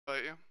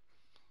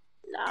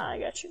Nah, I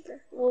got you, bro.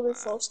 A little bit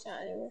false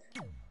count anyway.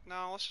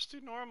 No, let's just do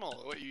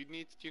normal. What, you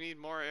need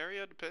more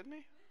area to pin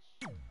me?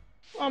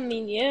 I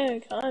mean, yeah,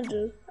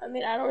 kinda. I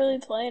mean, I don't really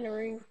play in a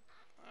ring.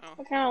 Oh.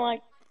 I kinda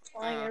like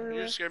flying everywhere.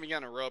 You're just gonna be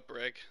getting a rope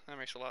break. That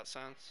makes a lot of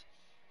sense.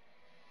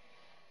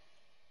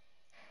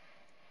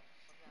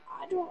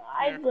 I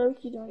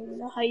low-key don't even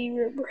know how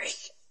you rope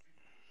break.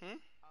 Hmm?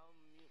 I'll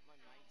mute my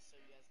mic so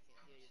you guys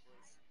can't hear your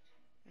voice.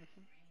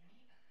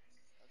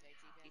 Okay,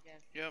 TK?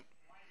 Yep.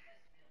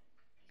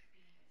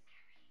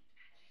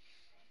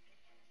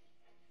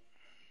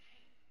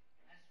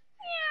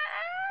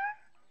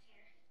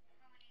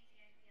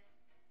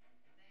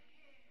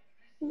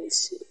 Let me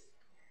see.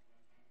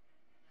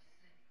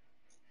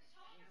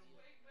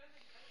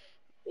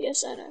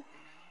 Yes, I know.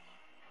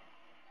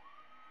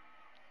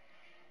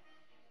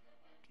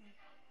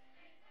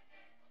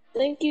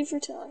 Thank you for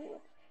telling me.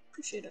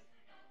 Appreciate it.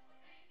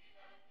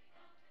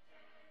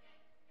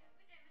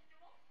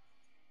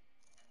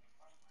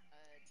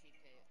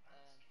 TK,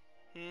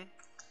 Hmm? did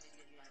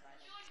you invite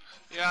him?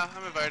 Yeah,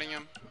 I'm inviting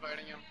him.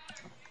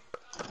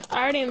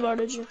 I already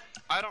invited you.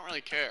 I don't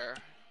really care.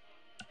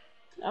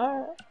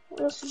 Alright.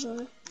 What else is on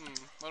there?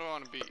 What do I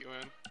want to beat you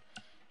in?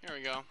 Here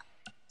we go.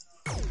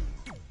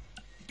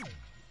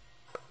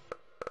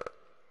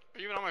 Are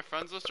you even on my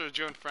friends list, or did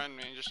you unfriend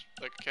me just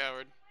like a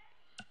coward?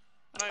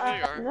 Oh, there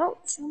you are. No.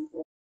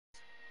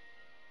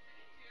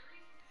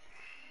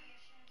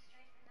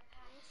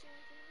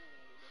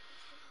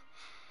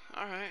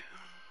 Alright.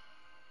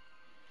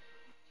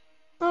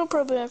 I'll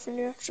probably have for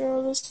new after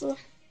all this stuff.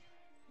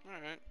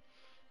 Alright.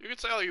 You can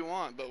say all you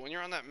want, but when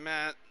you're on that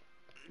mat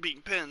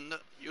being pinned,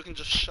 you can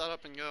just shut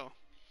up and go.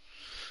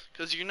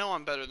 Because you know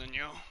I'm better than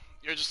you.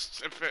 You're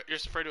just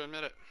afraid to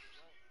admit it.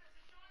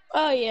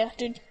 Oh yeah,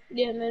 dude.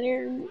 Yeah, man,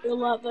 you're a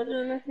lot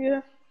better than me.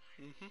 Yeah.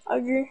 I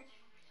agree.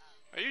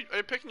 Are you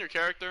picking your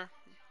character?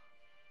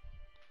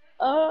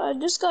 I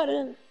just got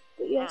in.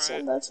 But yes, All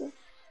right. I'm about to.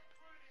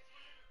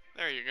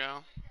 There you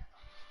go.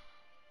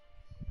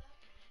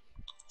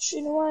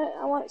 You know what?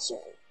 I want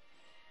certain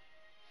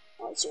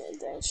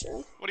things,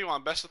 sure. What do you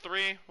want? Best of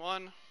 3?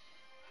 1?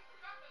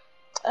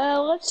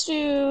 Let's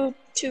do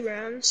 2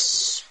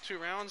 rounds. 2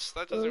 rounds?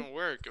 That doesn't even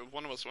work.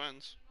 One of us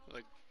wins.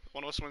 Like,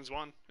 one of us wins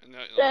one. And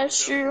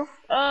that's true.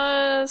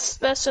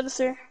 Best of the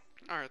 3.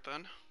 Alright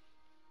then.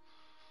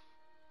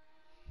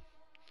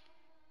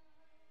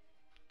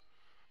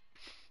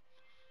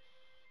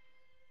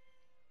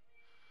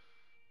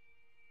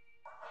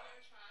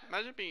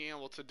 Imagine being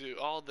able to do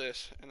all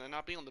this and then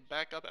not being able to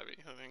back up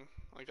everything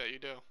like that you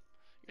do. You're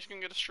just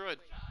gonna get destroyed.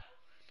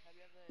 Have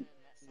you ever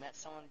met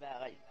someone that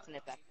like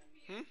couldn't back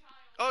them?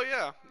 Oh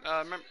yeah.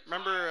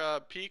 Remember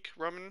Peak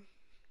Roman?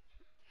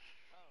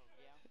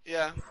 Oh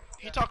Yeah.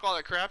 He talked all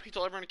that crap. He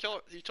told everyone to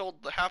kill. He told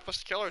half of us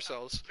to kill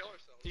ourselves.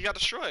 He got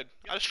destroyed.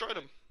 I destroyed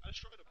him.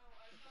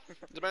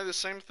 It's about the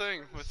same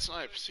thing with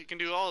Snipes. He can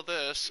do all of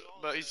this,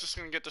 but he's just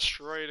gonna get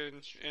destroyed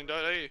and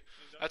hey,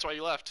 that's why he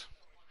left.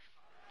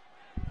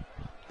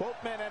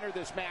 Both men enter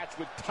this match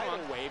with tidal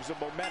waves of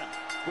momentum,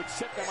 which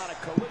set them on a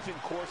collision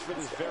course for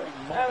this very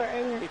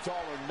moment. It's all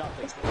or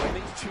nothing, and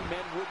these two men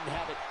wouldn't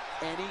have it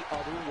any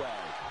other way.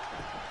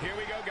 Here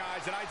we go,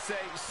 guys, and I'd say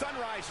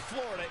Sunrise,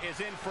 Florida is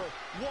in for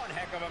one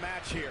heck of a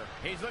match here.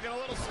 He's looking a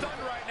little stunned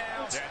right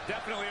now. Yeah,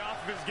 definitely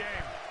off of his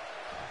game.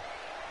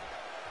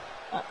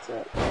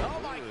 Oh,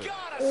 my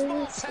God, a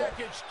small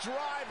package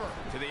driver.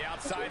 To the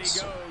outside he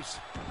goes.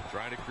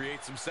 Trying to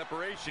create some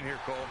separation here,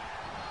 Cole.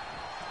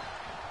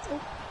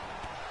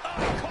 Oh,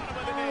 he caught him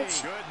with a knee.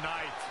 Good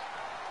night.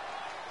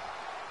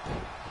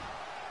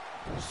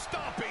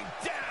 Stomping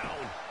down.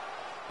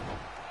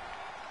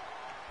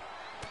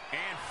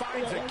 And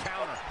finds a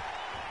counter.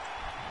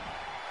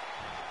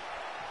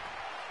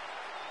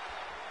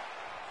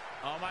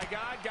 Oh, my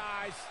God,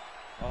 guys.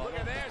 Look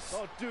at this.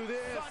 Don't do this.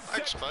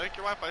 Thanks, Spike.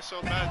 Your Wi-Fi's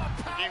so bad.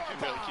 The game can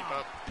barely keep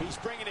up. He's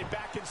bringing it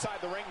back inside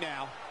the ring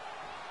now.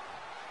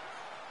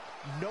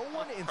 No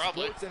one in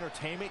sports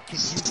entertainment can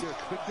use their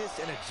quickness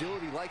and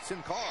agility like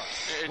Sin Cara.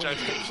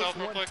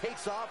 When one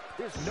takes off,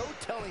 there's no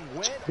telling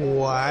when.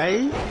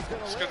 Why?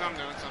 Just because I'm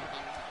doing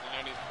something.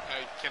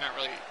 I cannot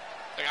really.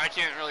 Like, I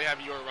can't really have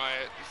you or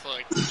Riot. It's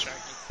like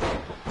distracting.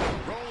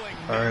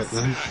 Alright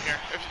then. Here,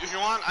 if you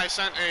want, I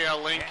sent a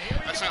link.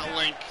 I sent a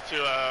link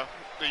to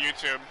the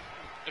YouTube.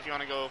 If you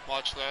want to go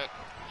watch that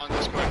on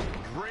Discord.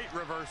 Great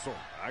reversal.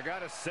 I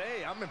gotta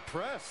say, I'm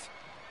impressed.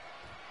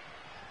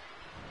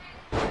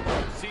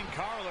 Sin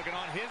Cara looking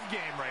on his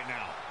game right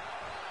now.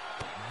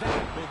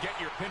 That will get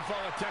your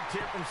pinfall attempt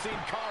here from Sin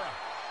Cara.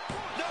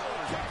 No,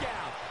 kick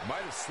out.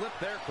 Might have slipped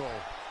there,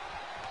 Cole.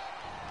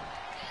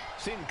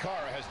 Sin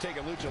Cara has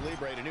taken Lucha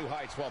Libre to new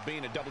heights while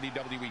being a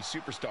WWE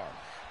superstar.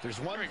 There's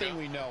one thing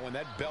we know when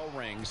that bell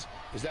rings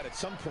is that at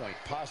some point,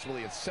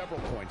 possibly at several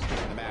points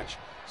during the match,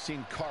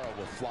 Sin Cara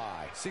will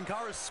fly. Sin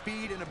Cara's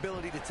speed and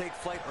ability to take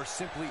flight are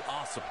simply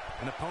awesome.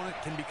 An opponent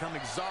can become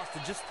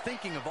exhausted just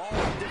thinking of all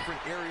the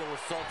different aerial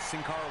assaults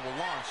Sin Cara will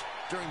launch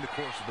during the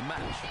course of the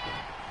match.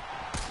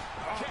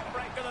 Kick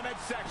right to the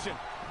midsection.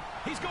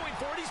 He's going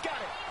for it. He's got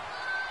it.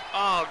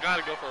 Oh,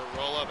 gotta go for a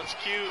roll-up. That's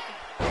cute.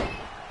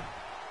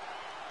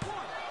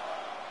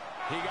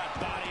 He got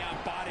body on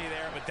body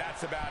there, but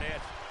that's about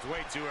it. It's way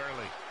too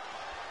early.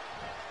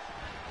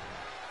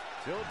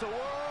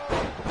 Tilt-a-whirl.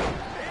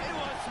 Into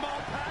a small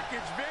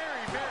package.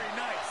 Very, very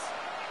nice.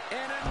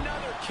 And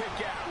another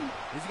kick out.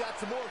 He's got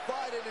some more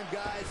fight in him,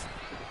 guys.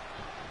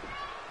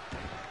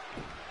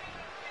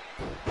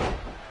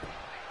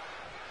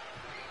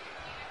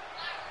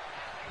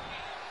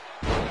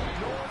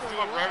 See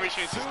what every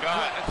chance he's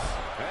got.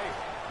 Hey,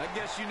 I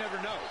guess you never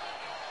know.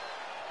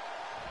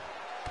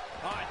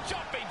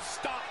 Jumping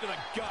stop to the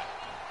gut.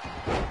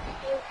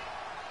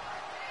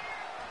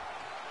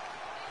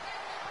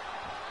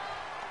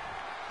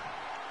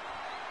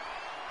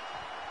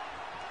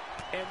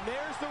 And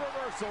there's the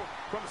reversal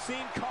from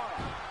Sin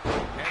Cara.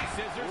 And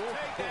scissors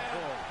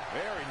takedown.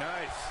 Very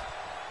nice.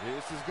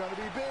 This is going to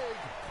be big.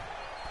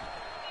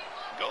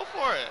 Go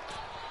for it.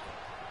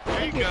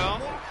 There you go.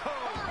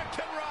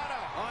 Hurricane Rana.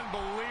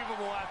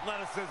 Unbelievable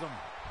athleticism.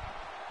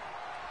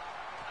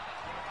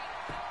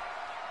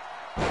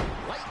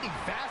 Lightning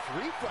fast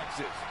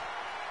reflexes.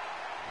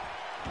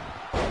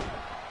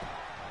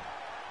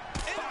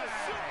 And a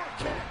super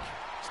kick.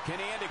 Can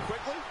he end it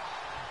quickly?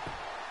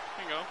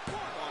 There you go.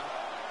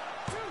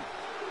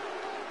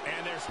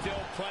 And there's still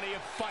plenty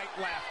of fight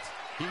left.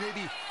 He may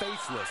be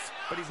faceless,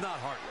 but he's not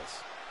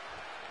heartless.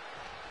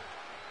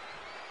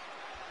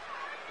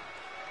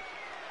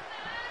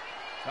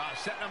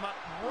 Setting him up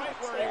right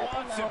where he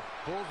wants him.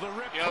 Pulls the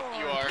rip Yep,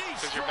 you are,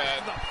 because you're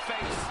bad. The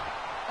face.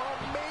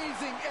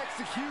 Amazing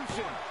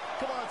execution.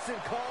 Come on, Sin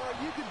Cara,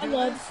 you can do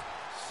Hello. this.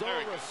 So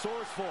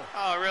resourceful.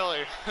 Oh,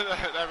 really?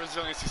 that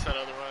resiliency said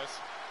otherwise.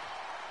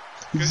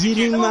 Get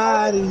him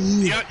out of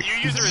here. You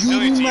use the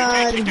resiliency, you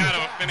can't kick out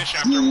of a finish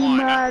after Get him one.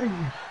 out of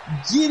here.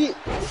 Get it.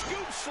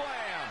 Scoop slam.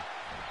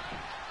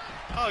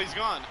 Oh, he's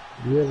gone.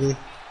 Really?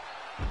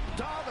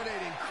 Dominating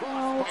There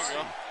you cross.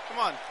 go. Come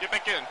on, get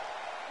back in.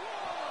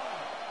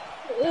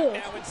 Ew.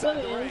 Now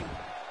inside the ring.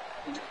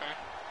 Okay.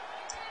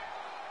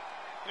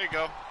 There you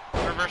go.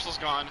 Reversal's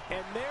gone.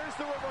 And there's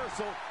the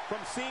reversal from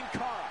Sin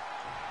Cara.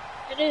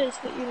 It is,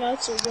 but you're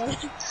not so good.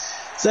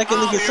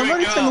 Secondly, Oh, can here somebody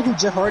we go. tell me who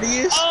Jeff Hardy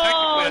is?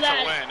 Oh, Technically,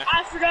 that's a that win.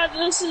 I forgot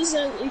this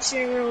isn't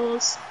Extreme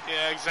Rules.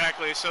 Yeah,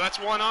 exactly. So that's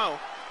 1-0.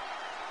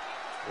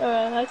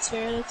 That's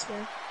fair. That's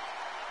fair.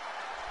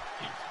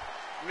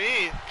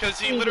 Me, because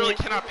he literally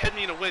cannot pin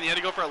me to win. He had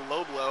to go for a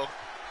low blow.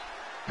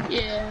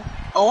 Yeah.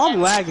 Oh, I'm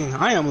lagging.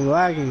 I am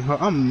lagging.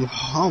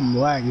 I'm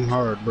lagging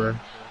hard, bro.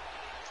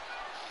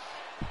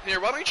 Here,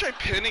 why don't you try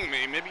pinning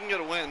me? Maybe you can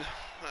get a win.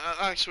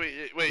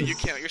 Actually, wait, you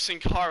can't. You're Sin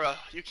Cara.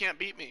 You can't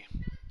beat me.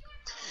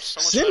 So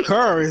much Sin better.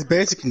 Cara is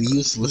basically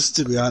useless,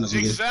 to be honest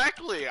with you.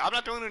 Exactly. I'm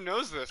not the one who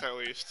knows this, at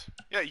least.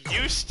 Yeah,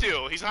 used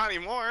to. He's not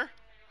anymore.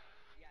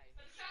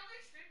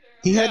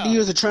 He had to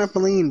use a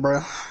trampoline,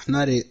 bro.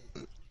 Not it.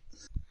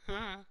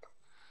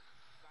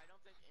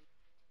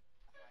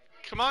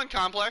 Come on,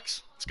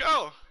 Complex. Let's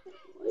go.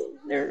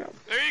 There we go.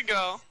 There you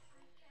go.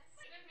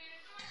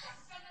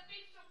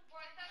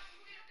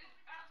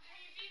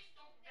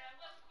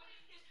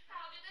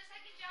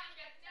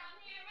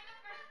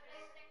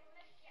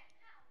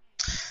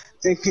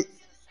 And can,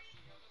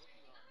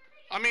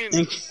 I mean,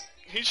 and,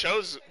 he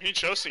chose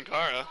Sin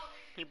Cara.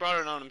 He brought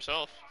it on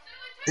himself.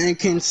 and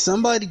can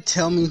somebody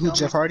tell me who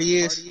Jeff Hardy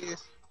is?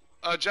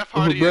 Jeff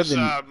Hardy is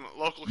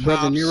local cops.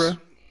 Brother Nero?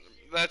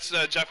 That's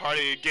Jeff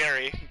Hardy,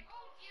 Gary.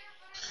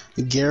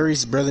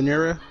 Gary's brother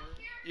Nero?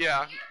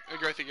 Yeah,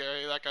 Girthy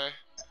Gary, that guy.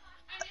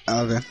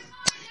 Okay.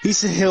 He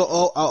said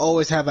I'll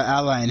always have an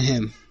ally in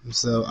him,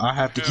 so I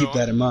have to keep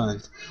that in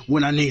mind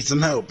when I need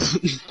some help.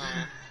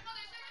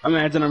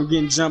 Imagine I'm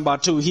getting jumped by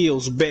 2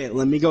 heels. Bet,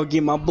 let me go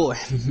get my boy.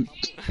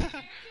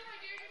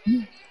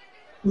 Here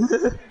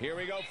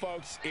we go,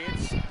 folks.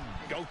 It's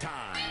go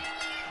time.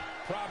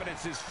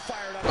 Providence is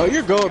fired up. Oh,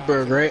 you're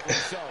Goldberg, right?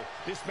 So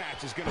this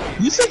match is going to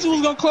be You said you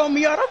was gonna call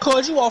me out. I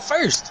called you out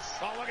first.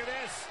 Oh, look at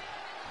this.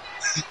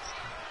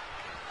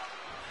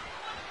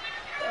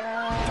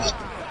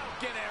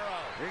 Falcon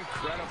arrow.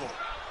 Incredible.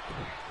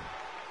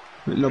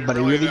 Nobody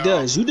really really know.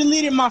 does. You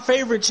deleted my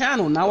favorite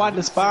channel. Now I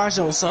despise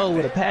your soul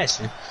with a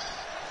passion.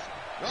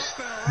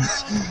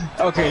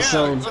 Okay, Yeah,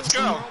 so let's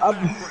go.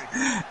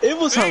 it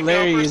was There you go,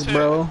 hilarious, first hit.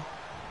 bro.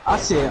 I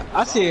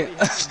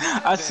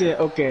said,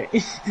 okay.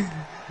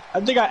 I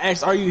think I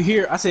asked, "Are you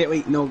here?" I said,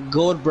 "Wait, no,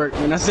 Goldberg."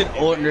 And I said,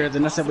 "Ordner."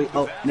 Then I said, "Wait,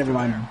 oh, never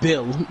mind,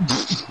 Bill."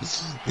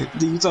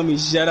 Then you told me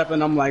shut up,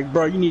 and I'm like,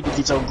 "Bro, you need to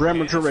get your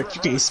grammar correct.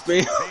 You can't spell."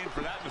 Paying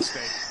for that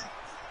mistake.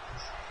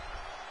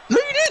 No,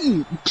 you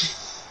didn't.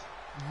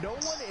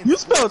 You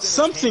spelled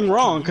something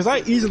wrong, because I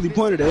easily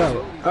pointed it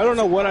out. I don't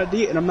know what I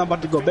did, and I'm not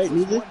about to go back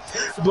neither.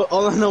 But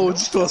all I know is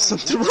you spelled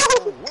something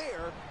wrong.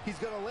 Where he's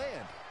going to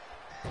land.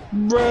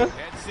 Bruh,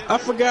 I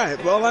forgot.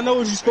 But all I know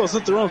is you spelled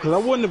something wrong, because I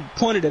wouldn't have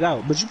pointed it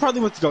out. But you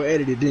probably went to go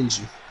edit it, didn't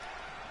you?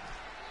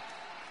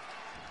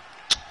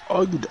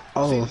 Oh, Sin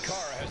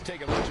Cara has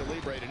taken Lucha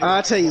Libre to new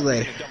I'll tell you heights while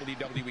later. being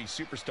a WWE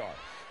superstar.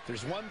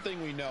 There's one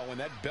thing we know when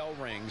that bell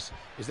rings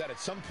is that at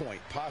some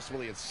point,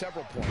 possibly at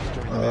several points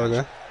during the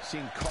match,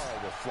 Sin Cara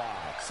will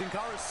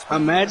fly.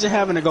 Imagine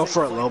having to go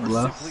for a low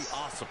blow.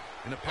 Awesome.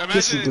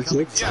 Imagine,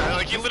 yeah,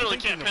 like you literally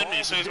can't pin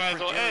me, so you might as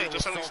well, hey,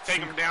 just at least take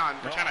him down,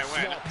 pretend I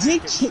win.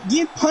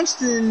 Get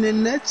punched in the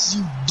nuts,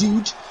 you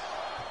dude.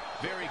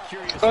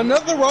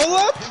 Another roll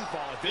up?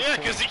 Yeah,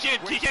 because he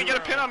can't get a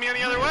pin on me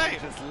any other way.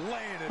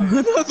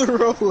 Another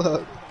roll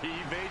up. He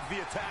evades the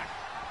attack.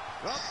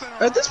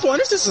 At this point,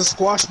 it's just a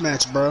squash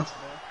match, bro.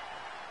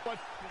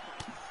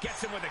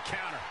 Gets him with a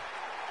counter.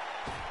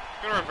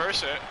 I'm gonna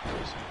reverse it.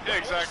 Yeah,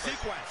 exactly.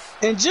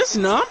 And just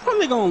know, I'm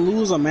probably gonna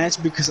lose a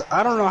match because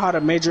I don't know how to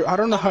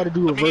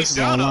do reverses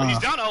online. He's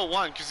down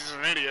 0-1 because he's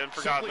an idiot and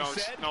forgot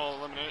no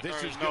eliminate or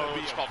no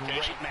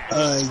disqualification.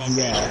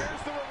 Yeah.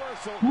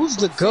 Who's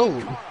the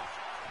GOAT?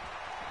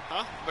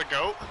 Huh? The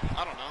GOAT?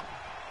 I don't know.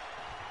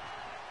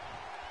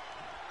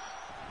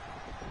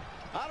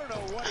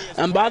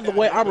 And by the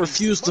way, I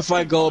refuse to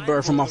fight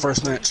Goldberg for my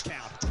first match.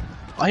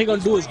 All he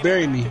gonna do is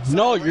bury me.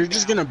 No, you're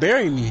just gonna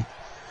bury me.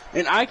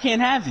 And I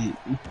can't have it.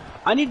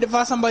 I need to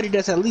find somebody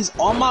that's at least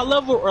on my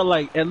level or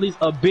like at least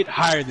a bit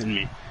higher than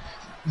me.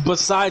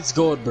 Besides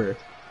Goldberg.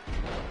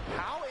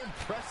 How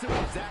impressive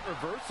was that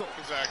reversal?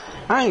 Exactly.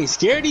 I ain't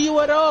scared of you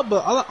at all,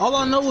 but all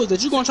I know is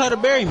that you're gonna try to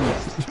bury me.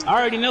 I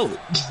already know it.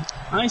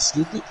 I ain't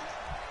stupid.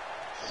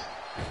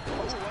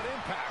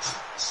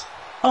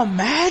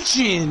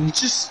 Imagine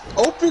just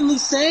openly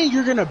saying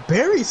you're gonna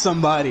bury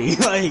somebody.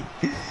 Like,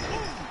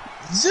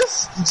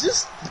 just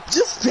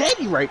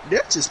petty right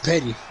there. Just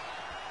petty.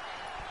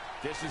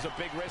 This is a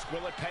big risk.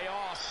 Will it pay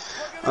off?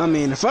 I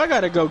mean, if I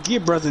gotta go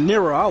get Brother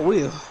Nero, I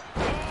will.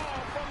 From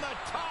the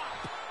top.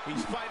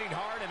 He's fighting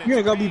hard and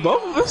You're gonna be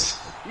both of us?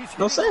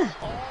 No sir.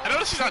 I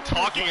notice he's not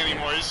talking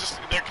anymore. He's just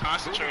they're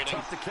concentrating.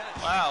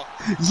 Wow.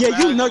 Yeah,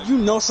 you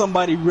know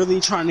somebody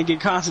really trying to get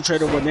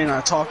concentrated when they're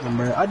not talking,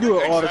 bro. I do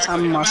it all the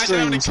time in my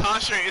streams.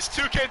 It's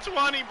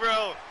 2K20,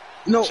 bro.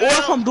 No, or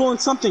if I'm doing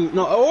something,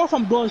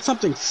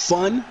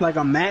 fun, like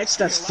a match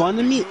that's fun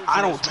to me,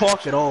 I don't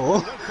talk at all.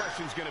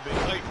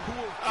 Like,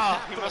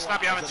 oh, he must not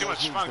be having too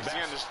much fun because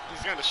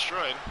he's getting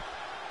destroyed.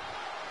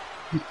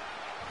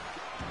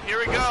 Here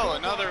we go,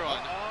 another one.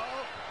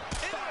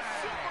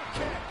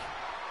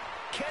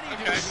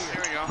 Okay,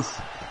 here we go.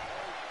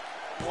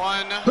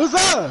 One.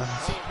 Huzzah!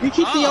 You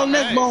keeping your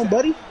neck bone,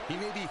 buddy. He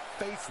may be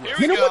faceless. Here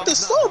we Hit him go. with the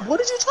stomp.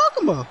 What are you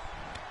talking about?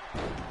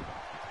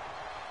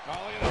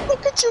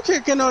 Look at you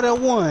kicking on that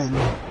one.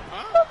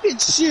 Huh? Look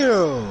at you.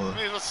 I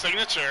mean, it was a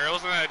signature. It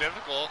wasn't that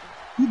difficult.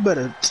 You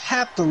better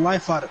tap the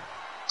life out of.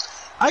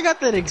 I got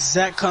that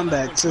exact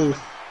comeback too.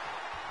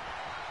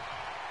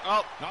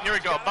 Oh, here we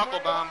go. Buckle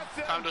bomb.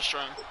 Time to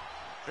string.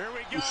 Here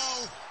we go.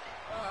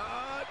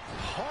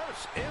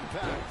 Harsh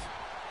impact.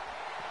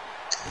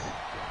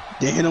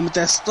 They hit him with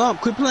that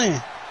stomp. Quit playing.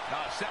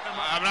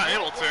 I'm not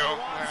able to.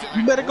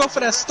 You better go for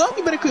that stomp.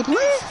 You better quit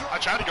playing. I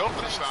tried to go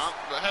for the stomp,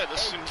 but hey,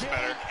 this seems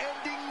better.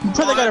 You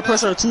probably got to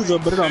press R2 though,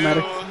 but it don't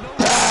matter.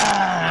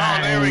 Oh,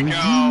 there we go. Get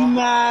him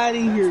out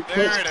of here,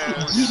 There coach. it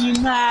is. Get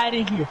him out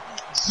of here.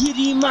 Get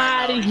him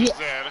out of here.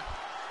 And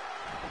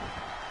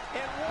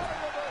what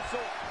a reversal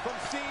from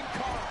Sin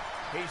Cara.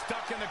 He's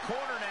stuck in the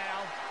corner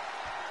now.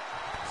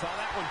 Saw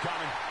that one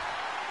coming.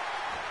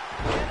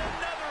 And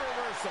another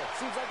reversal.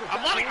 Seems like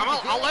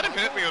I'll let him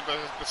hit me with the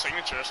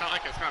signature. It's not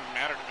like it's gonna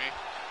matter to me.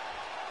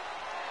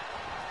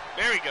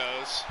 There he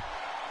goes.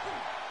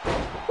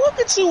 Look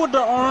at you with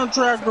the arm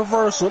drag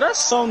reversal. That's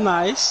so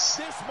nice.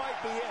 this might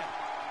be it.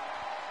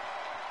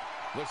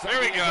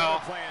 There we go.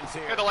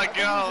 Had to let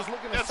go.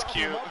 That's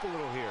cute.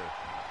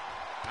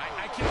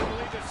 I can't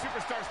believe this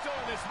superstar's still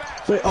in this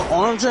match. Wait, an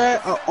arm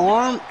drag, an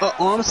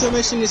arm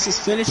submission is his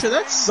finisher.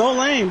 That's so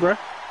lame, bro.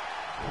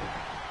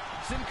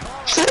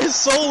 That is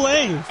so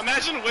lame.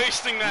 Imagine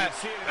wasting that.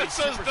 That's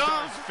so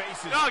dumb.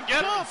 No,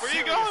 get up. Where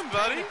you going,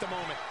 buddy? A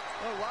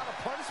lot of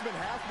punishment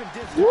has been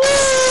dished.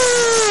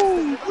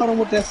 Woo! Caught him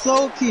with that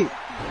soul kick. He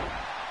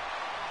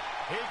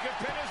could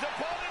pin his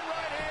opponent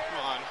right here.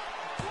 Come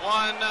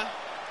on. 1,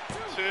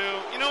 2.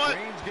 You know what?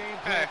 Range game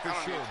Hey, plan for I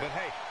don't sure, know. but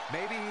hey,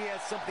 maybe he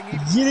has something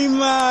even. Get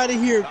him out of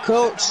here,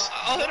 coach.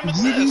 I'll hit him with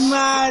Get him this.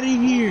 out of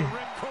here.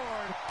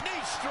 Ripcord.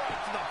 Knee strike to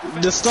the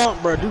The stomp,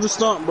 bro. Do the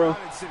stomp, bro.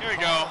 Here we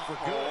go.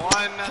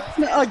 1,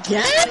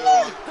 Again?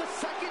 the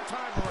second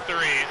time around. 3.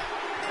 And he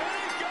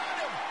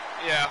got him.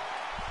 Yeah.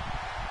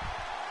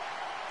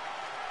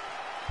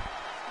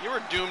 You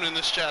were doomed in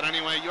this chat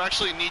anyway. You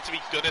actually need to be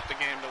good at the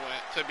game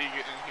to be in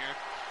here.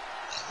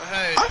 But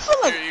hey, I feel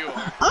like here you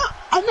are.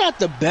 I'm not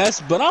the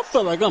best, but I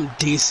feel like I'm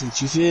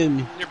decent. You feel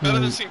me? You're better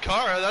than Sin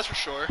Cara, that's for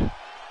sure.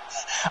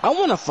 I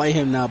want to fight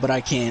him now, but I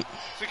can't.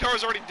 Sin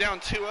Cara's already down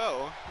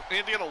 2-0. He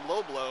had to get a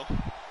low blow.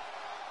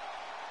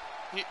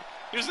 He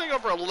was gonna go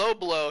for a low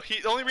blow.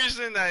 The only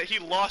reason that he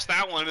lost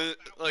that one, is,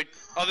 like,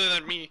 other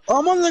than me.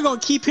 I'm only gonna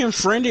keep him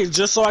friended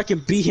just so I can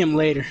beat him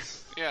later.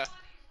 Yeah.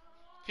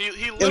 He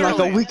In literally. like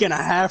a week and a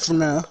half from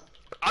now.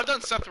 I've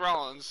done Seth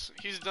Rollins.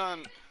 He's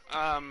done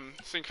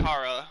Sin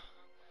Cara.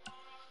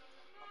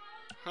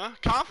 Huh?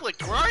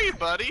 Conflict, where are you,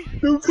 buddy?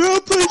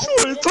 Complex, you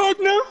wanna talk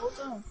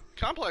now?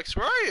 Complex,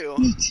 where are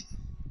you?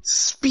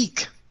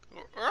 Speak.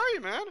 Where are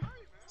you, man?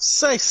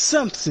 Say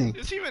something.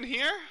 Is he even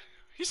here?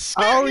 He's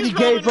scared. I already He's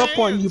gave Roman up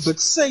on you, Reigns. but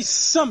say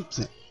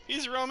something.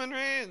 He's Roman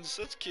Reigns.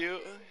 That's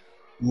cute.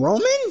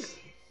 Roman? What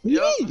do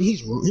you Yep.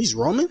 mean? He's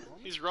Roman?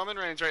 He's Roman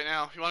Reigns right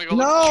now. If you want to go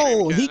look at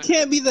No, the stream, he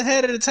can't be the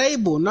head of the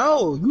table.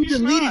 No, you He's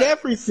deleted not.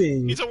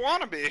 everything. He's a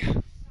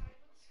wannabe.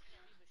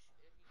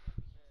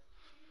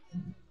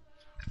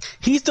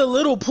 He's the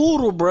little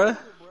poodle, bruh.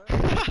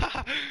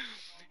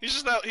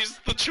 He's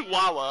the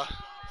chihuahua.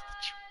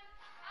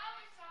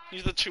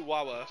 He's the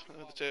chihuahua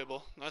at the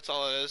table. That's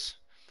all it is.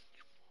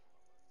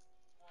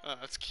 Oh,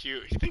 that's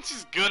cute. He thinks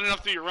he's good enough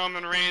to be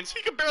Roman Reigns.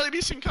 He could barely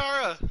be Sin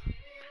Cara.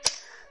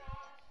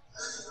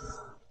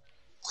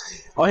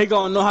 All he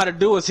gonna know how to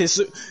do is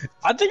his.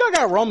 I think I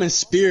got Roman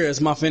Spear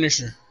as my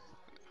finisher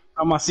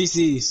on my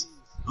CCs.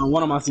 On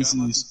one of my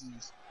CCs.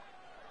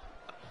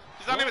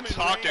 He's not even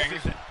talking.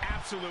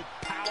 Absolute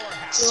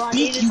powerhouse.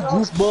 Speak, you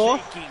goofball.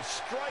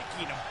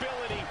 Striking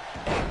ability,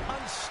 and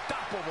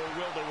unstoppable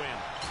will to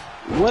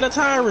win. What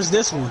attire is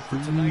this one?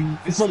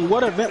 From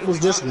what event was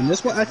this one?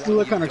 This one actually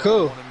look kind of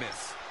cool.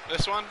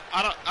 This one?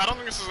 I don't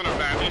think this is an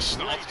event. It's just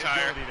an alt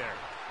attire.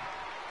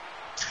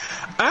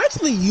 I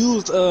actually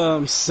used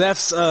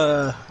Seth's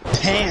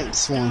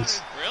pants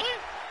once.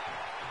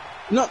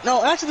 Really?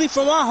 No, actually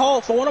for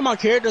one of my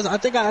characters, I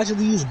think I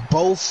actually used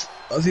both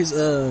of his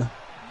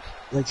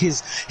like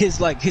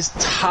his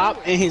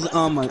top and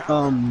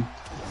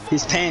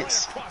his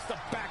pants.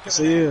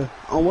 So yeah,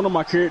 on one of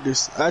my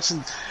characters,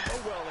 actually,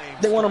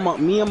 I think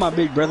me and my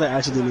big brother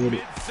actually made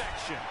it.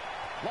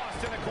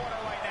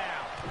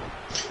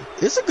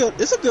 It's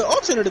a good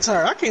alternate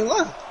attire. I can't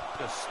lie.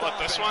 What,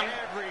 this one?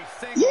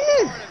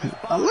 Yeah,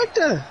 I like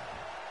that.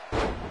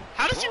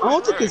 How does he I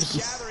don't think reverse?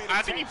 it's.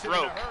 I think he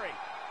broke.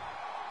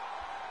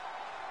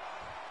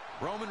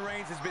 Roman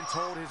Reigns has been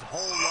told his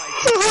whole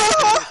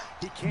life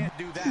he can't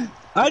do that.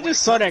 I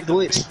just saw that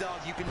glitch.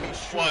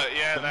 What?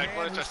 Yeah, that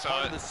glitch. I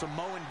saw it. The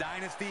Samoan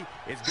dynasty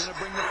is gonna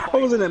bring the I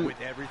was in fight a-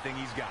 with everything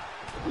he's got.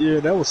 Yeah,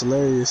 that was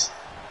hilarious.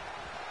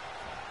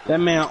 That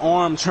man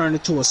arm turned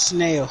into a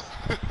snail.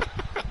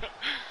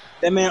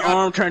 That man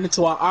arm turned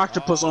into an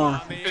octopus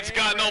arm. It's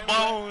got no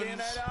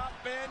bones.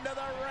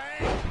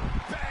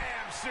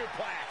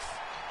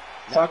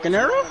 Falcon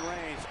Arrow?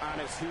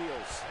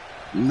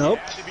 Nope.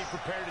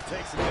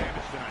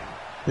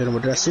 Hit him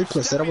with that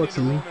suplex. That'll work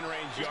for me.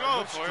 He's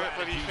going for it,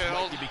 but he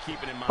failed.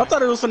 I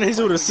thought it was finna hit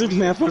you with a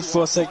Superman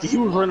for a second. He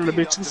was running a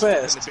bit too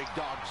fast.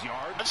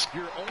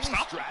 Your only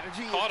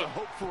strategy is Caught to him.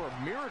 hope for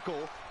a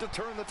miracle to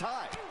turn the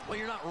tide. Well,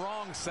 you're not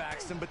wrong,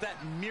 Saxton, but that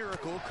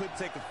miracle could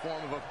take the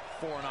form of a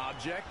foreign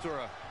object or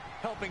a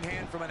helping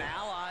hand from an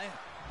ally.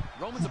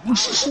 Roman's a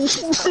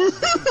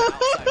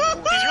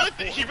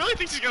He really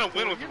thinks he's gonna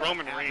win with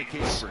Roman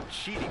Reigns. for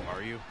cheating,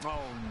 are you? Oh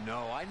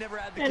no, I never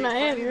advocated And I for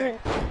am, either.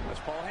 right? That's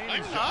Paul I'm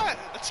Heyman's not.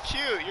 That's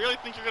cute. You really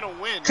think you're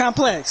gonna win?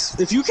 Complex.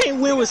 If you can't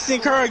win with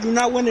Sin Cara, you're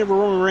not winning with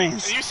Roman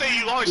Reigns. And you say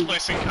you always play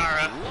Sin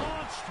Cara.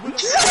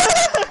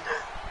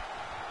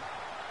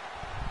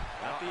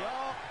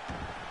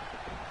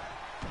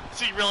 Is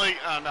he really?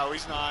 Oh no,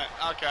 he's not.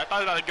 Okay, I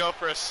thought I'd go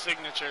for a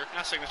signature.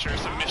 Not signature, a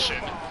submission.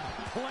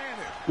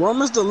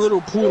 Roman's the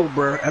little poodle,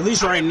 bro. At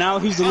least right now,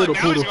 he's the little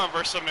now poodle. he's going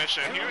for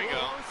submission. Here we go.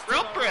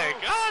 Rope break.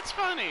 Oh, that's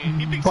funny.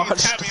 He thinks he can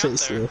Botched tap me up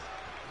face, there. yeah.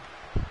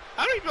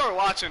 How many people are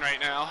watching right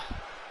now?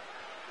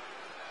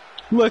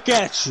 Look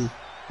at you.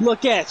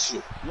 Look at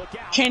you.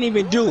 Can't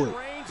even do it.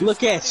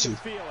 Look at you.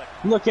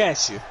 Look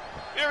at you.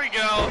 Here we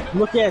go.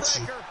 Look at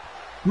you.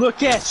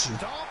 Look at you.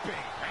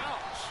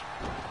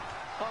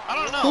 I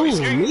don't know. Who, He's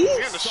getting me?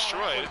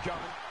 destroyed.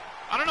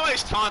 I don't know why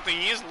he's taunting.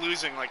 He is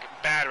losing like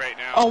bad right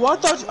now. Oh, I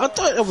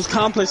thought it was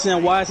Complex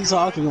saying, why is he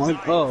talking?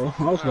 Like, oh,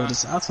 I was about to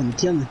say, I was gonna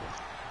kill him.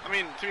 I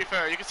mean, to be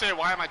fair, you could say,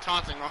 why am I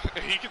taunting?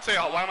 He could say,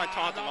 oh, why am I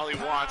taunting all he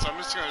wants. I'm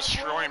just going to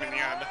destroy him in the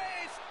end.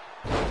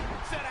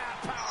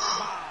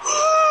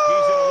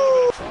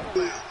 He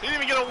didn't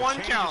even get a 1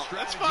 count.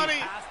 That's funny.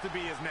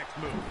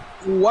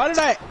 Why did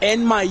I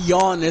end my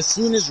yawn as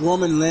soon as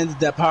Roman landed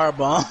that power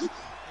bomb?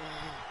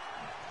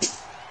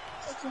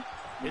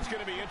 It's going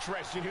to be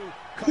interesting who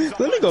Let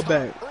me go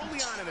back.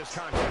 early on in this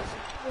contest.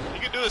 He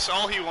can do this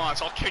all he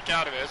wants. I'll kick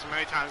out of it as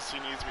many times as he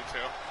needs me to.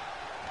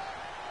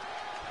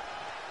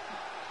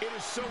 It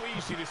is so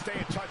easy to stay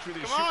in touch with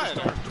these Come on.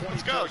 superstars.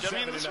 Let's go. Get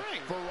me in 24/7 this and a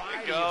ring. There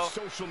variety you go. of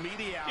social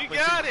media You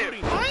outlets, got it.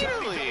 including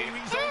Finally.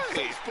 WWE's own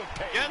Hey. Facebook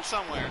page. Getting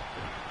somewhere.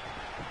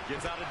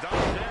 Gets out of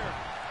dodge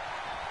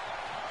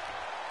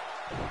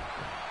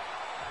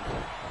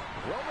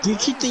there. You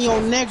keep the your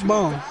neck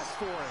bone. Fast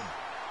for him.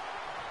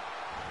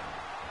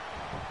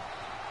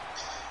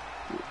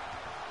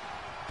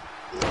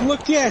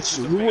 Look at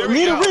you. There we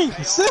Leave the go. ring.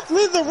 Seth,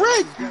 leave the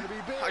ring.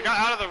 I got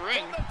out of the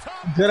ring.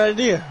 Good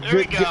idea. There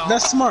we go.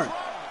 That's smart.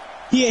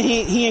 He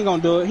ain't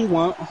gonna do it. He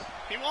won't.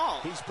 He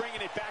won't. He's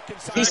bringing it back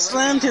inside. He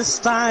slammed his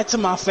thigh to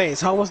my face.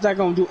 How was that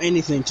gonna do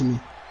anything to me?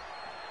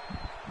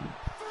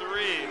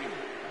 3.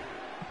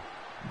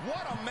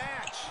 What a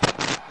match.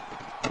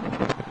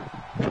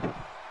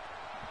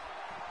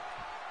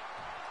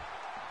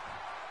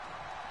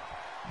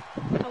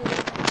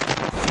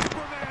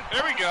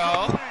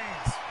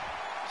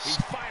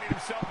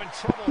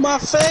 my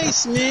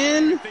face,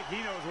 man. I think he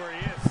knows where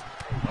he is.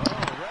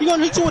 You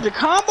gonna hit you with the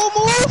combo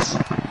move?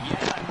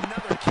 Yet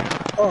another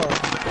counter. Oh.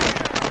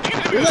 You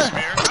can do a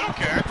spear. I don't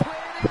care.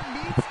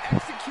 Planning meets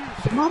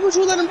execution. Why would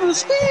you let him do the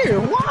spear?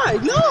 Why?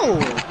 No.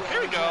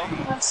 Here we go.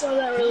 I saw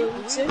that really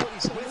too.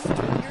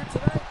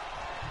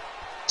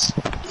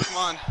 Come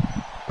on.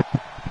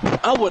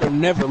 I would have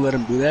never let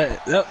him do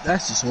that.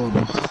 That's just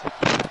horrible.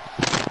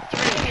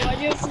 Why'd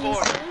you have to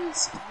use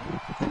things?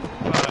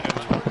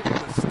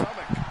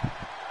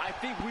 I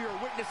think we are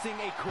witnessing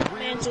a career-altering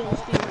Mantle.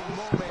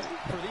 moment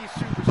for these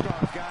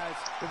superstars, guys.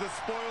 The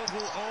spoils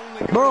will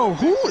only go Bro,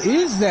 who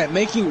is that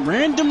making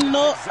random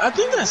no? I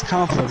think that's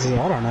Complex.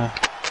 I don't know.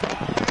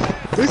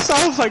 It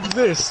sounds like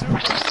this.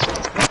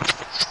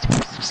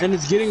 And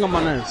it's getting on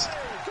my nerves.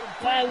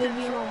 Why would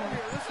be normal?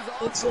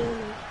 It's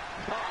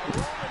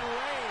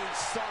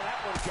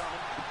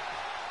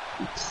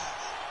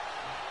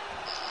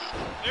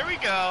There we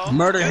go.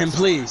 Murder him,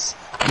 please.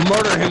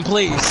 Murder him,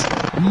 please.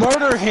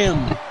 Murder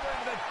him.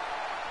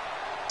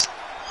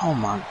 Oh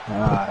my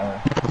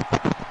god.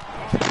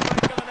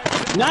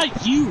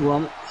 Not you,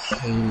 Roman.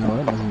 Okay, you know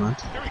what? Never mind.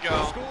 Here we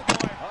go.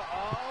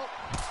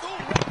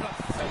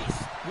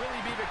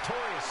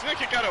 He's gonna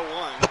kick out at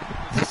 1.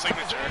 It's a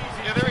signature.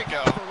 Yeah, there we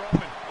go.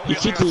 You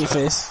kick me in your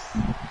face.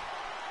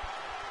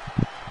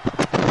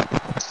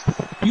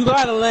 You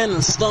gotta land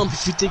a stump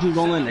if you think you're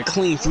gonna land a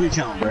clean 3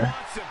 count, bruh.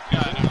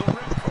 Yeah, I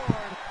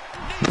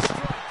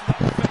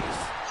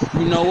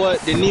know. You know what?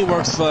 The knee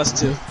works for us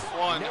too.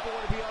 1, 2.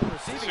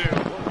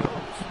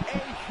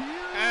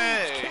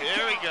 Hey,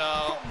 here we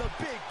go.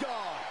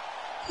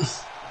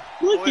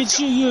 Look at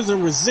you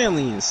using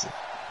resilience.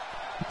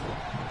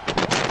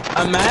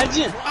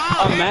 Imagine,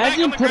 Oh,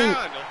 imagine putting,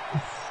 ground.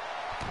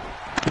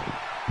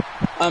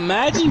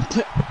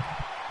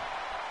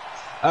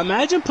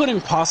 imagine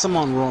putting possum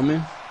on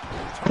Roman.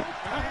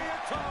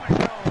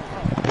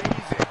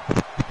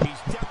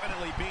 He's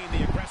definitely being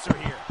the aggressor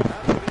here.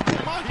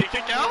 Come on, can you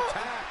kick out?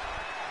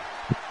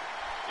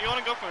 You want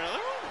to go for another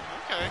one?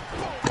 Okay.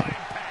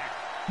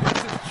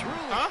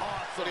 Huh?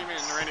 What do you mean,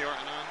 Randy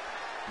Orton on?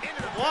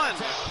 1.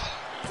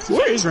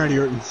 Where is Randy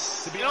Orton?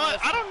 You know what?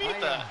 I don't need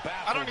that.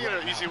 I don't need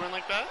an easy win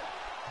like that.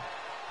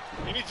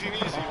 He needs an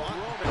easy one.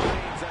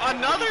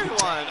 Another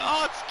one!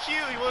 Oh, it's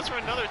cute. He was for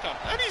another time.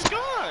 And he's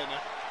gone!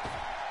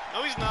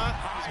 No, he's not.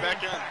 He's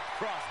back in.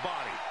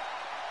 Crossbody.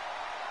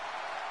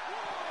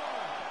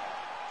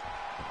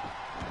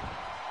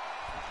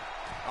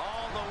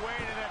 All the way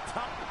to the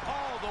top.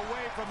 All the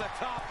way from the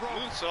top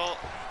rope. Moonsault.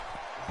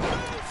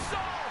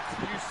 Moonsault!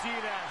 You see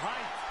that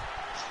height.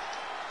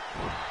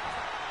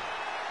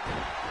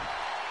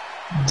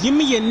 Give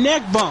me your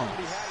neck bone.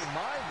 He had in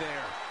mind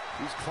there.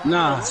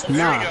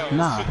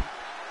 Nah.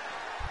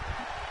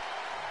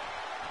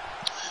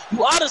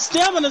 You out of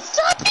stamina.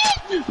 Stop it! I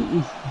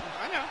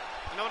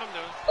know what I'm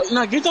doing.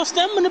 Nah, get your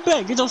stamina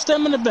back. Get your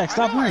stamina back.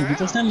 Stop running. Get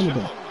your stamina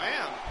back. I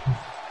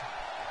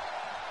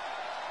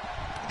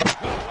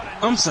am.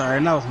 I'm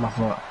sorry. That was my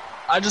fault.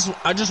 I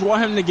just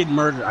want him to get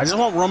murdered. I just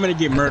want Roman to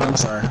get murdered. I'm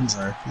sorry. Oh, you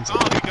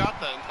got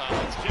that in time.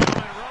 That's cute.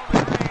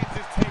 Roman Reigns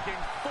is taking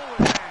full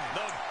advantage.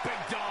 The big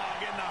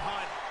dog in the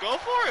hunt. Go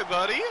for it,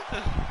 buddy.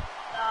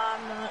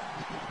 I'm not.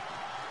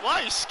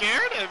 Why? You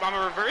scared? I'm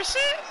gonna reverse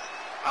it?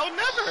 I would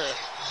never.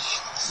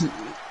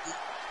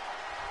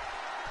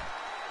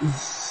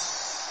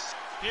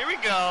 Here we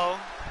go.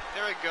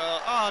 There we go.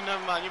 Oh,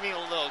 never mind. You're being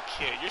a little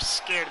kid. You're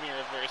scared of me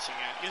reversing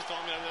it. You just don't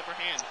want me to have the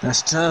upper hand.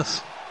 That's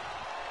tough.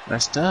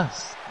 That's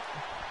tough.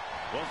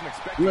 Wasn't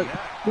expecting Look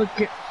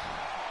at.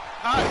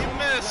 Ah, you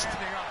missed.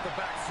 Landing off the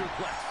back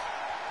suplex.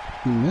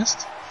 He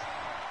missed?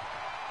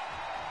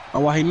 Oh,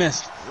 why he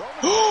missed?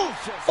 Oh,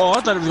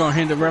 I thought he was gonna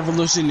hit the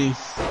Revolution knee.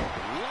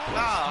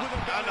 Nah, I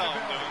know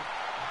I'm doing.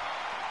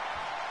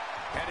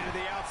 Headed to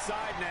the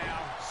outside now.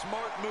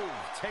 Smart move.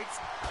 Takes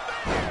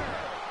there.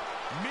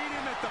 Meet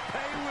him at the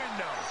pay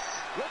window.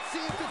 Let's see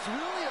if it's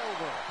really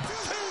over.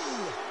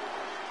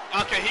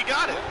 2. Okay, he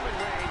got it.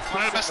 All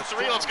right, best of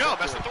 3. Let's go.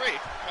 Best of 3.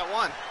 Got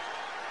 1.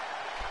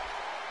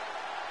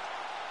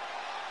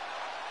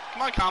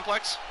 Come on,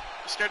 Complex.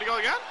 You scared to go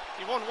again?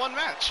 You won 1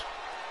 match.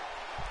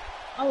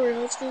 Oh, really?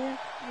 Let's go again.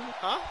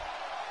 Huh?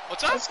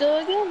 What's up? Let's go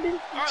again,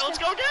 dude. All right, let's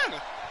go again.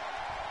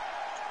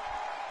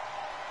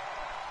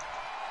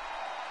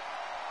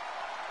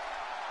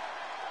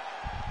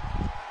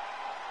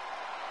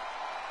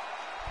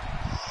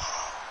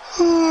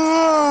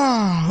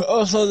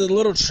 Oh, so the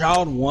little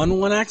child won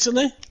one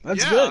actually?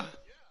 That's good.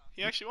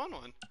 He actually won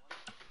 1.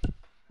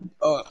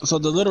 So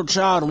the little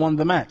child won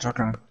the match.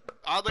 Okay.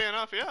 Oddly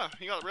enough, yeah.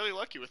 He got really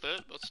lucky with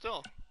it, but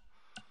still.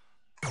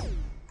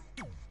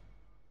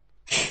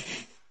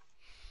 He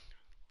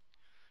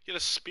had a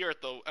spear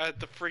at the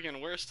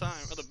freaking worst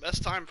time, or the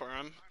best time for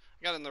him.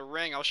 I got in the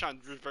ring, I was trying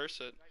to reverse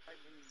it.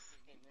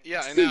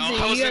 Yeah, I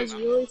know. You guys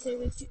really think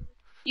that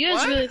you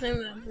guys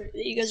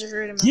are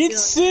hurting my Get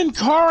feelings? Sin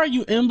Cara,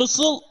 you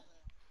imbecile.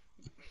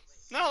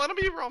 No, let him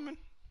be Roman.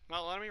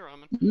 No, let him be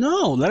Roman.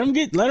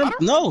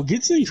 No,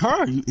 get Sin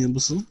Cara, you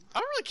imbecile. I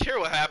don't really care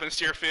what happens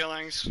to your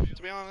feelings,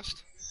 to be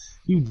honest.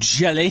 You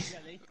jelly.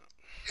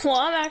 Well,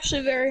 I'm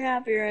actually very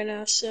happy right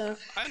now, so.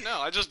 I know,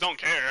 I just don't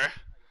care.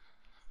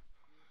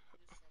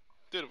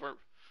 Dude,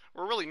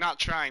 we're really not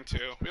trying to.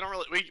 We don't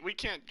really, we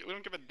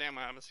don't give a damn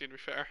what happens, to be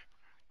fair.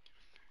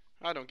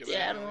 I don't give a Yeah,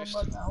 I damn, don't at know least.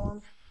 about that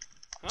one.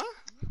 Huh?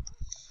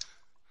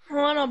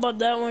 Well, I don't know about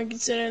that one,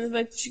 considering the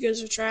fact that you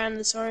guys are trying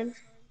this hard.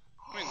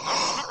 I mean,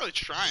 I'm not really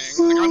trying.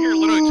 Like, I'm here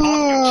literally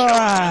talking and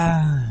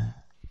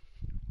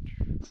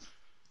chilling.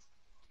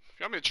 If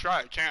you want me to try,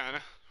 I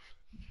can.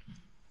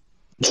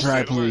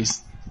 Try,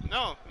 please.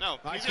 No,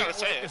 he's gotta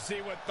say it.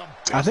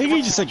 I think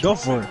he just said go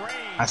for it.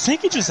 I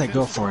think he just said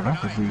go for it. I'm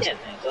confused. Yeah,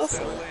 man, go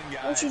for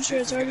it. I'm sure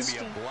it's hard as you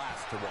can.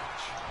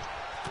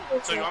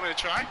 So you want me to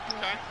try?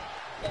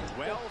 Okay.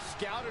 Well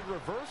scouted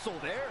reversal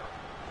there.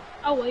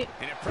 I'll wait.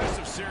 An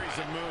impressive series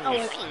of moves. I'll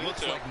wait.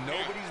 Looks like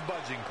nobody's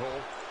budging,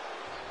 Cole.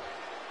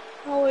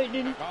 I'll wait,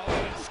 dude.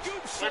 Scoop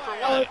Wait for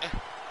slam. what?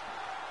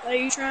 Are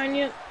you trying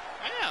yet?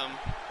 I am.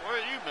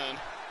 Where have you been?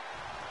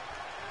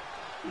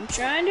 You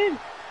trying, dude?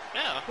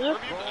 Yeah, where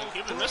have you been?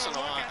 You've been missing a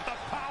Look lot. at the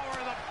power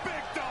of the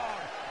big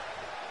dog.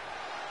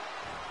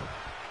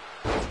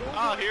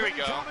 Oh, here we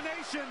go.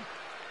 Combination.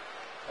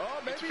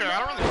 Oh, It's maybe okay, I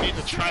don't really need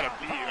to try to not.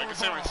 beat you. I can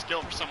save my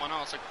skill for someone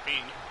else, like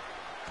Fiend.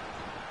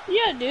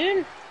 Yeah,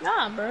 dude.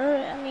 Nah,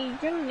 bro. I mean,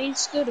 you're gonna need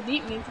skill to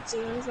beat me,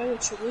 considering if I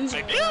get you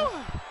losing. I do?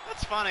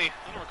 That's funny.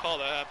 I don't recall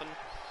that happened.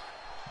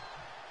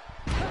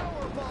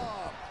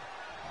 Powerbomb.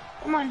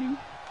 Come on, dude.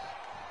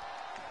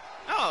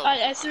 No.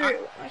 I threw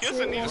it. He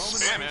doesn't need to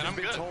once. spam it. Reigns I'm has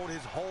been good. told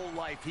his whole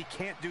life he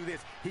can't do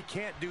this, he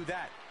can't do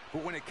that.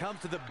 But when it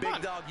comes to the on.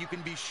 big dog, you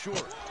can be sure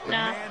the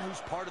Nah. man who's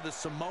part of the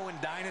Samoan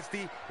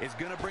dynasty is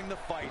going to bring the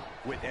fight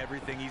with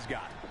everything he's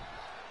got.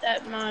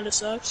 That kinda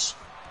sucks.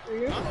 For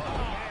you. Oh,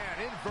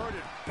 man,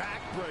 inverted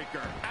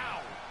backbreaker.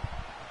 Ow.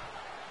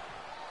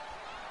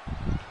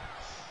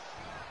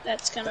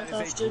 That's kind of That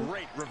tough, is a dude.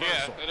 great Yeah,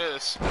 reversal. it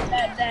is.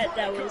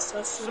 That was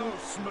tough, So dude.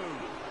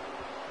 smooth.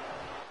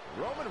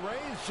 Roman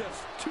Reigns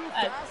just too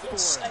I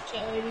fast for him.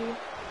 can't wait, dude.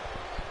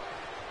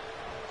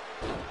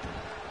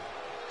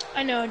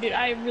 I know, dude.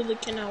 I really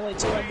cannot wait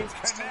till I beat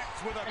this guy.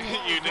 Connects with a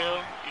You do?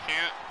 clothesline. You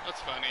can't?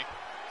 That's funny.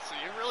 So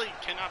you really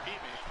cannot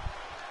beat me.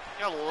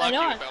 You got I lucky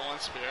know. with that one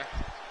spear.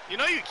 You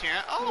know you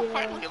can't. Oh, Yeah.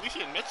 finally, at least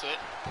he admits it.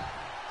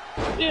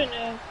 Dude,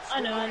 no. I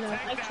know.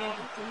 I can't.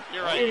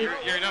 You're right.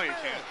 Yeah. You know you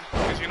can't.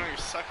 Because you know you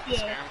suck at this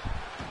Yeah.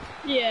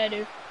 game. Yeah, I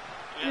do.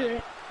 Yeah. You're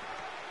right.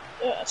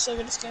 Yeah, I suck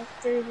at this game.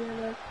 Very, very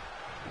bad.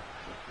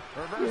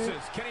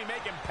 Reverses. Can he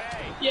make him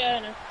pay? Yeah, I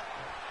know.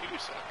 You do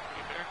suck, to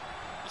be fair.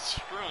 He's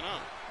screwing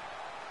up.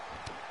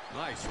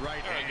 Nice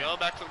right There we hand. go,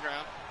 back to the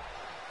ground.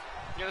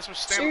 Get some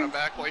stamina Sure.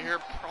 back while you're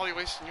probably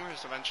wasting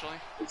yours eventually.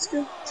 It's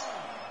good.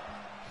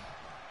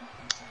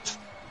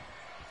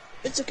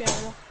 It's okay,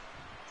 Mama.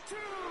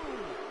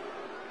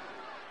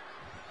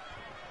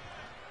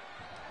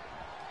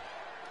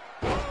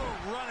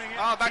 Running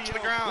Oh, back out to the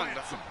heel ground.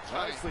 plants him. That's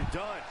funny. Nicely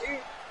done.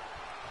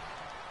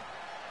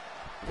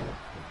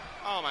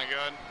 Oh my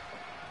god.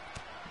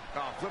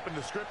 Oh, flipping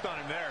the script on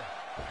him there.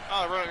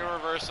 Oh, we're gonna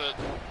reverse it.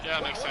 Yeah,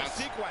 makes What a sense.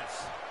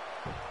 sequence.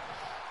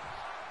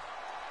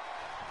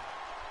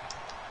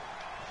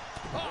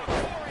 Oh,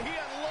 Corey, he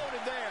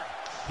unloaded there.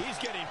 He's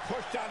getting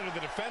pushed out into the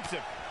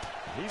defensive.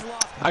 He's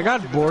lost. I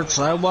got bored,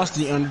 so I watched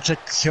The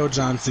Undertaker kill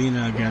John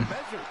Cena again.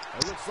 Measured.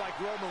 It looks like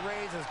Roman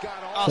Reigns has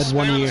got all. Oh, Said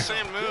one spam ear. the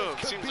same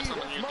move. Seems like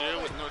something you do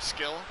with no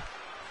skill.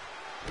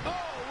 Oh,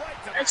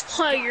 right to That's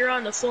why you're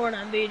on the floor and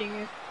I'm beating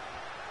you.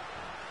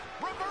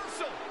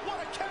 reversal. What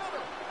a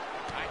counter.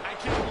 I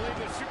can't believe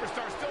this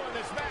superstar's still in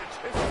this match.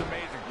 This is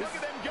amazing. Look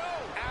at them go.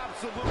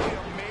 Absolutely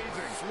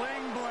amazing.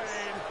 Sling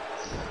blade.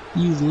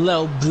 You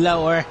low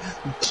blower.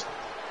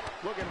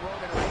 Look at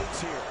Roman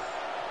Reigns here.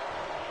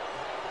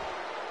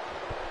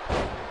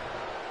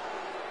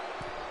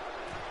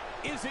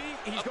 Is he?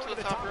 He's Up going to to the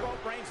the top top rope.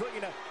 rope. Reigns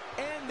looking to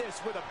end this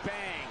with a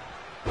bang.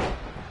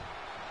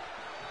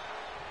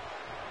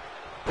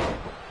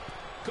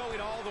 Going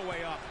all the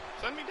way up.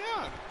 Send me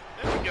down.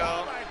 There we Oh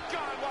go. my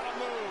God, what a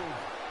move.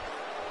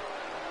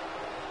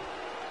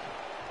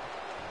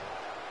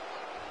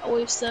 I'll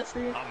waste that for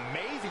you.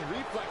 Amazing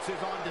reflexes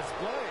on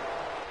display.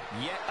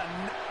 Yet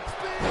another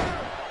spear!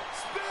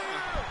 Spear!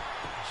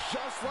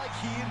 Just like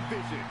he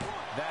envisioned.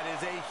 That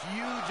is a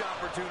huge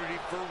opportunity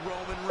for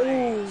Roman Ooh.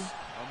 Reigns.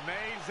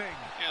 Amazing.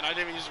 Yeah, and I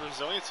didn't even use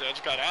resiliency. I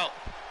just got out.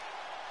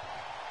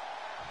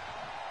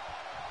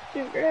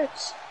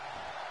 Congrats.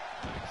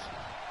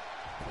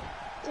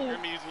 You're Yeah,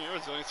 gonna be using your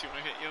resiliency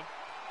when I hit you.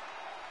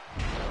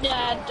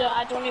 yeah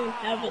I don't even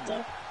have it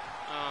though.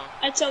 Oh.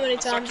 That's how many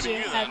That sucks times to you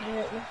be you, haven't then.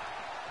 hit me.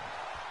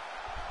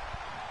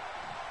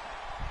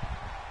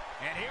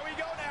 And here we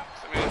go now.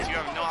 That means you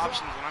have no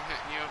options when I'm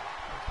hitting you.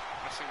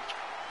 My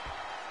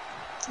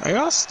signature. Are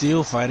y'all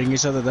still fighting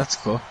each other? That's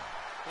cool.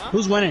 Huh?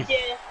 Who's winning?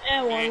 Yeah,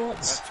 I Me. won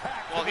once.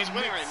 Attack Well, to he's the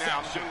winning right now.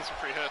 I'm midsection. doing some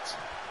free hits.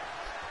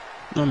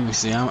 Let me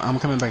see. I'm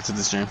coming back to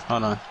this stream.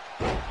 Hold on.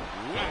 I'm not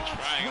even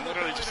trying. I'm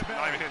literally just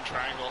not even hitting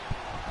triangle.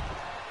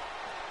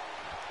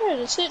 Yeah,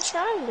 just hit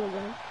triangle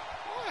then.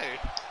 Why?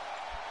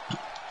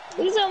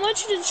 Because I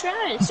want you to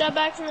try. Stop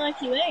acting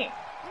like you ain't.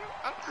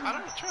 I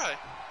don't try.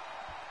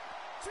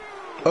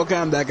 Okay,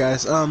 I'm back,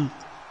 guys. I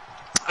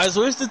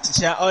switched it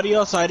to chat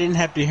audio so I didn't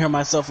have to hear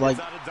myself like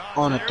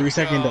on a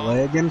 3-second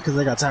delay again because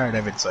I got tired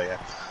of it. So yeah.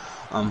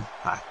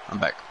 Hi, I'm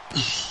back.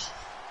 He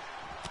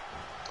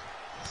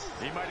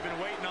might have been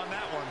waiting on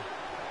that one.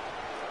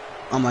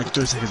 I'm like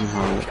 3 seconds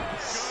behind.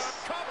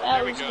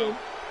 That was good.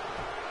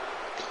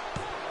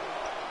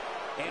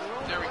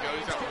 There we go.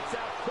 He's out.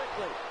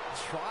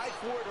 Try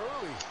for it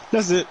early.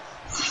 That's it.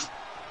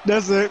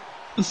 That's it.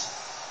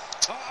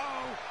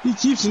 He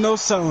keeps no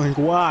selling.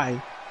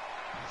 Why?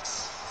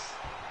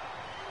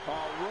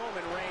 Oh,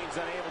 Roman Reigns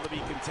unable to be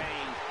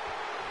contained.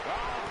 Oh,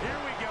 here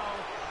we go.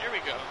 Here we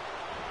go.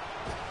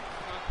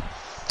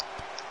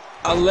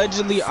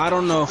 Allegedly, I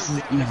don't know if.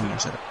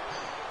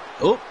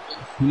 Oh,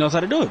 he knows how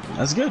to do it.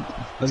 That's good.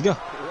 Let's go.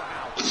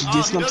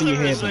 Get something in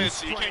your head, please.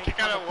 So you can't kick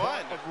out at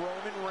one.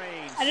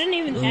 I didn't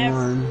even have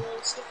One.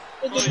 rules.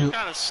 Well, you're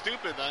kind of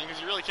stupid then,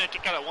 because you really can't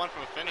kick out at one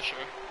from a finisher.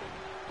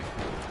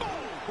 I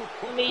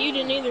mean, you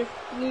didn't either.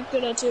 You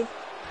could have too.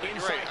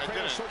 You're right, I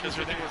didn't, because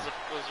your thing was a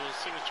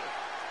signature.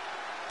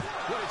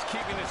 What is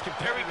keeping this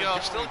There we go,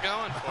 still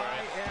going for it.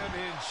 am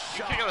in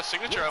You kick out a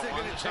signature at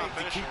one, it's not a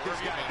finisher. Where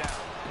have you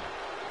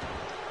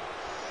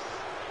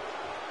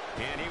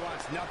been? And he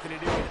wants nothing to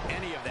do with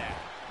any of that.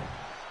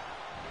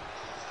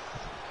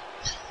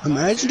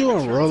 Imagine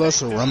doing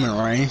roll-ups with Roman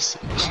Reigns.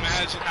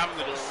 Imagine having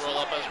to do a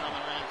roll-up as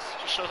Roman Reigns.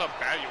 Just shows how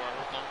bad you are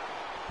with them.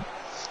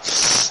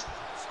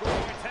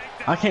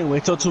 I can't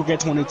wait till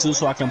 2K22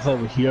 so I can play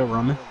with here,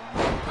 Roman.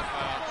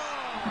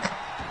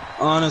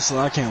 Honestly,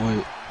 I can't wait.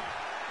 You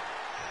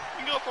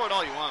can go for it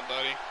all you want,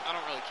 buddy. I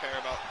don't really care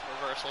about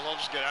reversals. I'll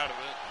just get out of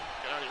it.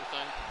 Get out of your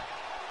thing.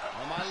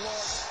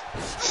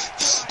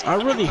 I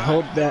really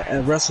hope that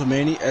at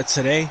WrestleMania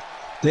today,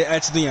 they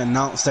actually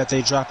announce that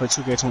they drop a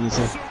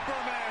 2K22.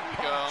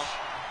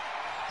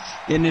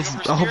 And it's,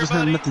 I hope it's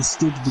not nothing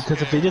stupid,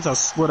 because if it is, I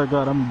swear to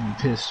God, I'm gonna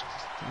be pissed.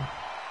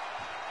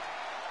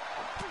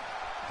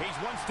 He's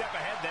one step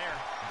ahead there.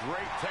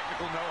 Great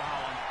technical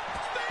know-how on.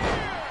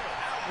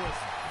 That was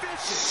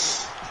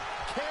vicious.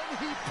 Can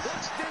he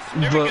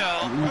put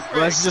this? But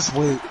let's just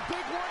wait.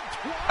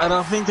 I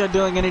don't think they're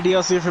doing any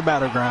DLC for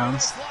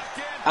Battlegrounds.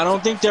 I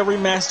don't think they're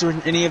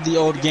remastering any of the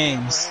old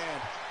games.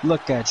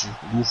 Look at you,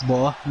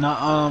 goofball.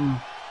 Now,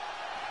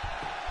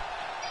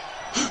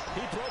 He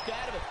broke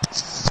out of it.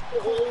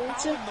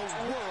 How in the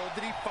world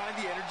did he find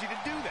the energy to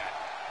do that?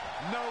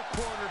 No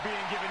corner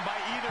being given by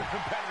either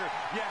competitor.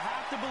 You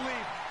have to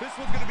believe this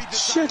was going to be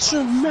decided. shut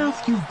your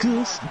mouth, you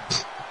goof.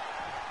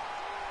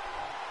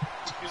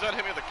 He's not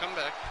hit me with a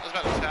comeback. I was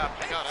about to tap.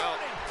 He got out.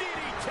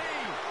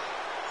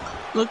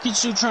 Look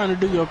at you trying to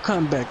do your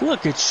comeback.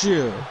 Look at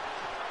you.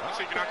 Looks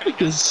like you're not gonna Look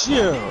get at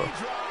you.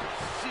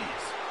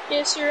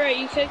 Yes, you're right.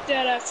 You kicked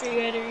that after you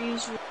had a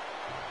user. What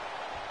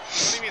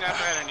do you mean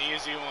after I had an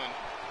easy one?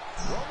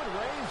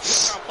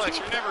 It's complex.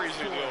 You're never easy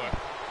to deal with.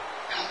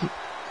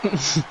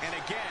 And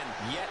again,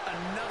 yet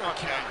another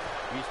counter.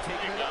 He's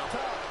taking it up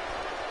top.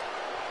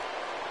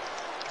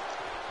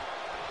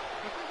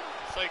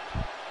 It's like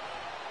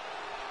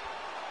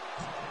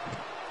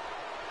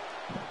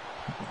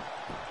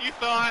you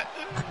thought.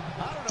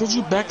 Did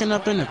you backing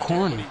up in the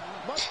corner?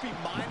 Must be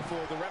mindful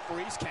of the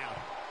referee's count.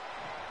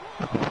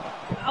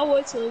 I'll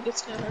wait till it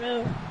gets counted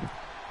out.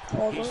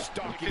 He's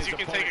stalking Because you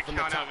his can take a opponent from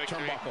the count out top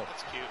victory. turnbuckle.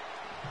 That's cute.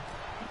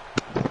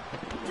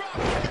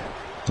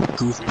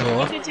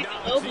 Goofball. I could take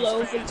a low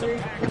blow victory.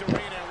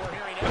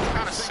 That's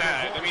kind of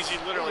sad. That means you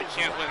literally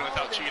can't win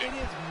without cheating.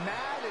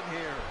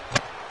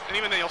 And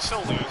even then, you'll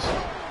still lose.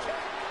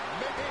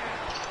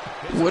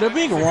 Would it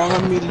be wrong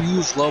of me to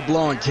use low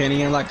blow on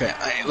Kenny in like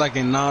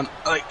a non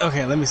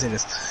okay, let me say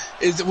this.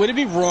 Would it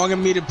be wrong of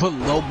me to put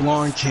low blow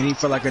on Kenny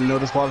for like a no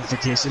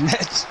disqualification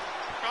match?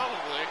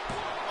 Probably.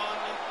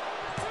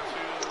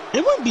 1, 2,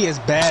 It wouldn't be as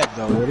bad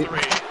though, would it? 3.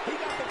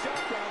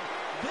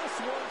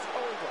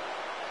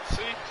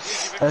 See?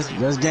 Easy victory.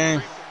 That's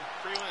game.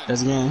 Free win.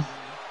 That's game.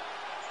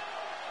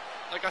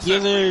 Like I said,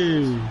 Yes,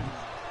 sir.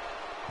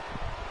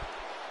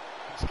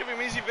 just give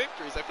him easy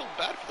victories. I feel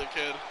bad for the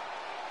kid.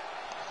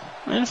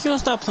 Man, if you don't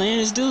stop playing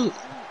this dude.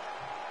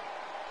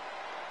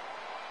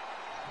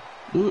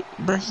 Dude,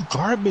 bro, he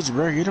garbage,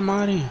 bro. Get him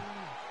out of here.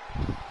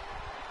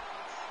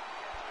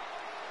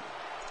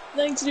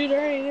 Thanks, dude. I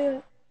already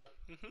knew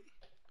it.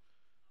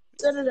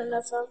 Said it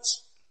enough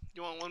times.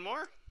 You want one more?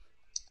 Want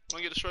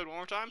to get destroyed one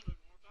more time?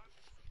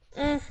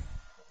 To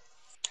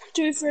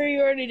be fair,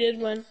 you already did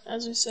win,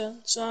 as we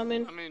said. So, I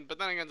mean, But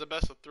then again, it's a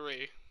best of 3.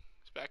 He's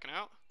backing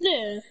out.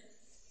 yeah.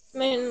 I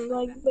mean,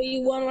 like, but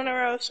you won whenever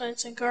I was playing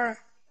Sin Cara.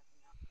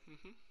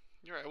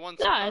 You're right. One.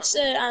 Nah, I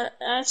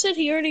said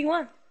he already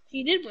won.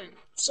 He did win.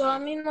 So, I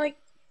mean, like,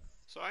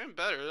 So I am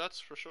better. That's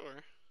for sure.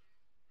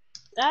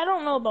 I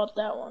don't know about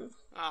that one.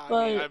 I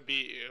But mean, I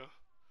beat you.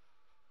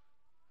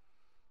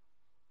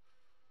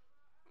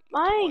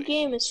 my Twice.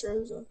 game is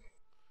frozen.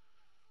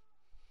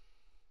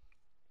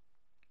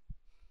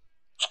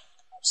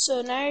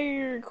 So now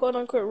you're quote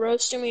unquote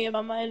roasting me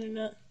about my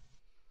internet.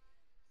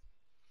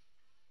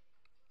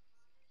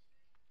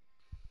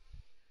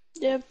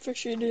 Yeah, for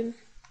sure, dude.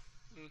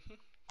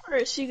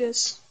 Alright, see you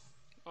guys.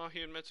 Oh,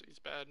 he admits it. He's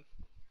bad.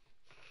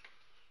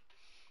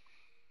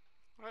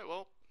 Alright,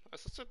 well,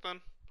 that's it then.